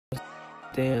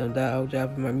down, dog.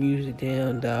 Dropping my music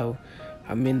down, dog.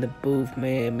 I'm in the booth,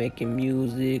 man, making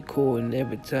music, recording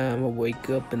every time I wake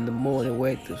up in the morning,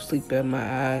 wake to sleep at my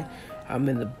eye. I'm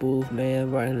in the booth,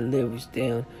 man, writing lyrics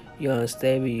down. Young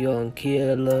Staley, young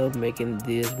killer, making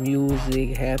this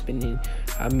music happening.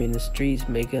 I'm in the streets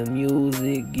making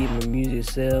music, get my music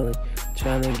selling,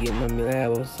 trying to get my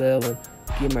album selling,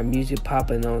 get my music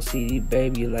popping on CD,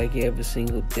 baby, like every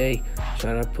single day.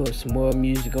 Trying to put some more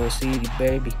music on CD,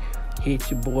 baby.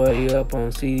 Hit your boy up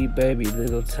on CD, baby,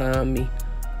 Little Tommy,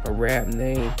 my rap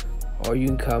name. Or you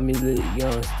can call me Little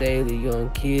Young Staley, young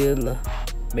killer,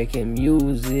 making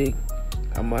music.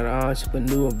 I'm an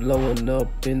entrepreneur, blowing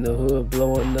up in the hood,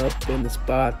 blowing up in the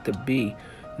spot to be.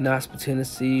 Knoxville,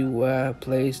 Tennessee, where a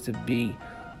place to be.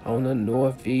 On the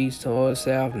northeast or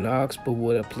south, Knoxville,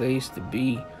 what a place to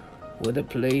be. What a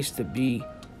place to be.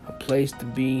 A place to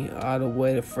be. All the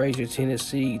way to Fraser,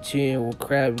 Tennessee, chilling with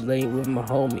Crab Lane with my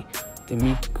homie.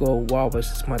 D'Amico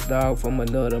Wallace is my dog from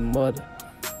another mother.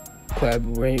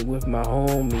 Collaborate with my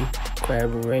homie.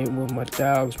 Collaborate with my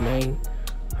dogs, man.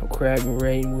 I'm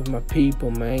collaborating with my people,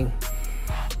 man.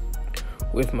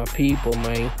 With my people,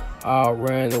 man. All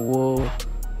around the world.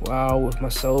 All with my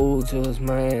soldiers,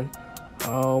 man.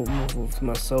 All with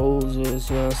my soldiers,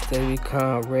 young Staley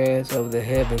comrades of the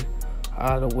heaven.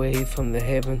 All the way from the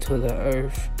heaven to the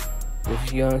earth.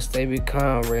 With young Staley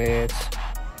comrades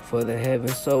for the heaven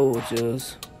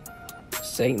soldiers.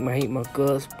 Satan might hate my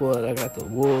guts, but I got the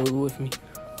world with me.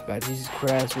 I got Jesus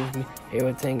Christ with me.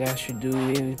 Everything I should do,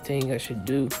 everything I should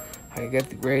do. I got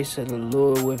the grace of the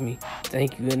Lord with me.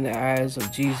 Thank you in the eyes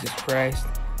of Jesus Christ.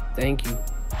 Thank you.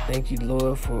 Thank you,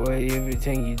 Lord, for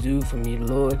everything you do for me,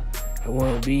 Lord. I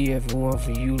want to be everyone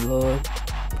for you, Lord.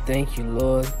 Thank you,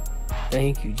 Lord.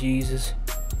 Thank you, Jesus.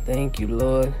 Thank you,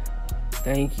 Lord.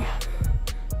 Thank you.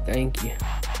 Thank you.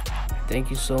 Thank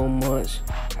you so much.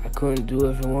 I couldn't do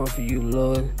everyone for you,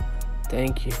 Lord.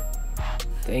 Thank you.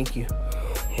 Thank you.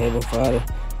 Heavenly Father,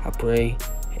 I pray,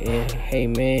 and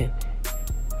amen.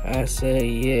 I say,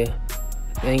 yeah,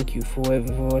 thank you for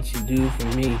everything what you do for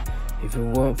me. If it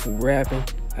weren't for rapping,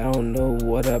 I don't know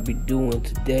what I'd be doing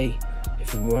today.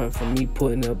 If it weren't for me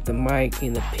putting up the mic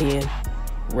and the pen,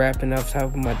 rapping off top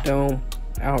of my dome,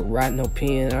 I don't write no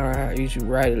pen. I usually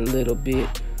write a little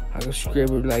bit. I can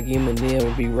scribble like Eminem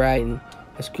and be writing.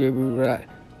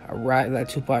 I write like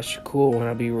Tupac Shakur when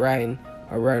I be writing.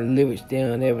 I write lyrics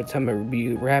down every time I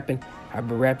be rapping. I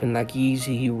be rapping like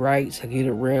Easy, he writes. I get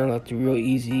around like the real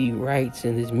Easy, he writes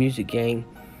in his music game.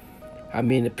 I'm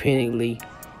independently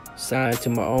signed to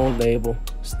my own label,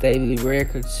 Staley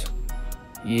Records.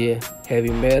 Yeah,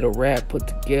 heavy metal rap put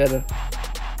together.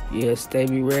 Yeah,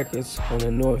 Staley Records on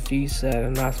the northeast side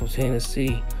of Knoxville,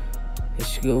 Tennessee.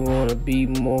 It's gonna be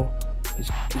more.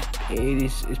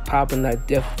 It's popping like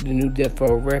the new Death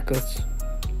Row Records.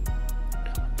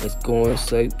 It's going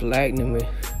straight platinum.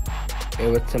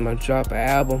 Every time I drop an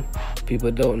album,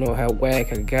 people don't know how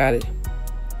whack I got it.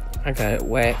 I got it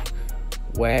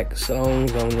whack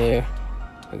songs on there.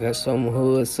 I got some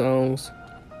hood songs.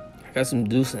 I got some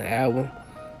decent album.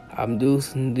 I'm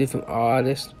doing different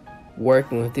artists,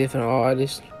 working with different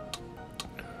artists,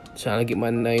 trying to get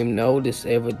my name noticed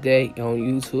every day on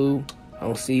YouTube,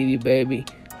 on CD, baby,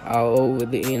 all over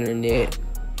the internet.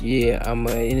 Yeah, I'm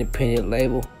an independent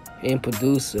label and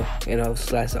producer, and I'm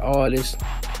slash artist,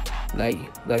 like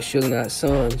Sugar Knight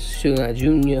Sons, Sugar Knight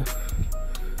Jr.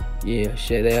 Yeah,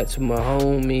 shout out to my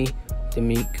homie,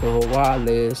 D'Amico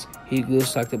Wallace. He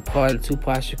looks like the part of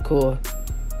Tupac Shakur.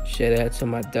 Shout out to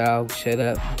my dog, shout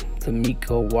out to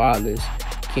D'Amico Wallace,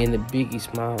 Ken the Biggie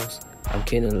Smiles. I'm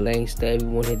Ken the Lane Staley,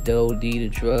 when he OD the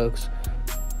drugs.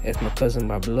 That's my cousin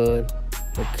by blood,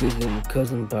 my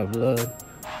cousin by blood.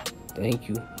 Thank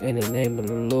you, in the name of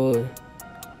the Lord.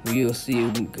 We'll see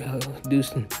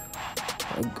producing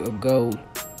a gold,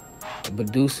 a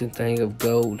producing thing of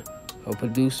gold, or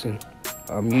producing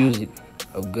our music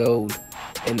of gold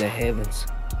in the heavens.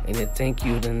 And then thank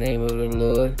you in the name of the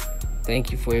Lord.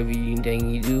 Thank you for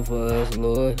everything you do for us,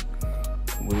 Lord.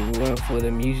 We run for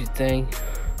the music thing.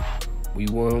 We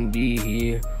won't be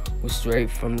here. We're straight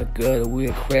from the gutter.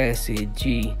 We're a classy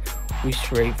G. We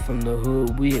straight from the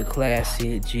hood. We a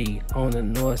classy G. On the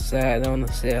north side, on the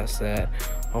south side,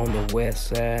 on the west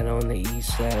side, on the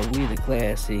east side, we the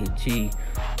classy G.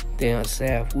 Down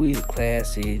south, we the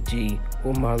classy G.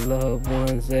 Where my loved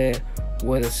ones at?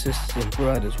 Where the sisters and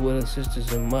brothers? Where the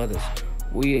sisters and mothers?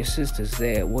 Where your sisters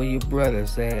at? Where your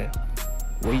brothers at?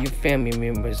 Where your family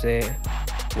members at?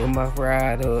 Where my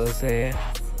riders at?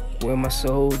 Where my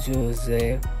soldiers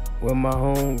at? Where my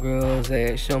homegirls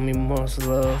at? Show me most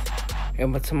love.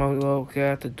 Every time I walk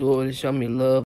out the door, they show me love.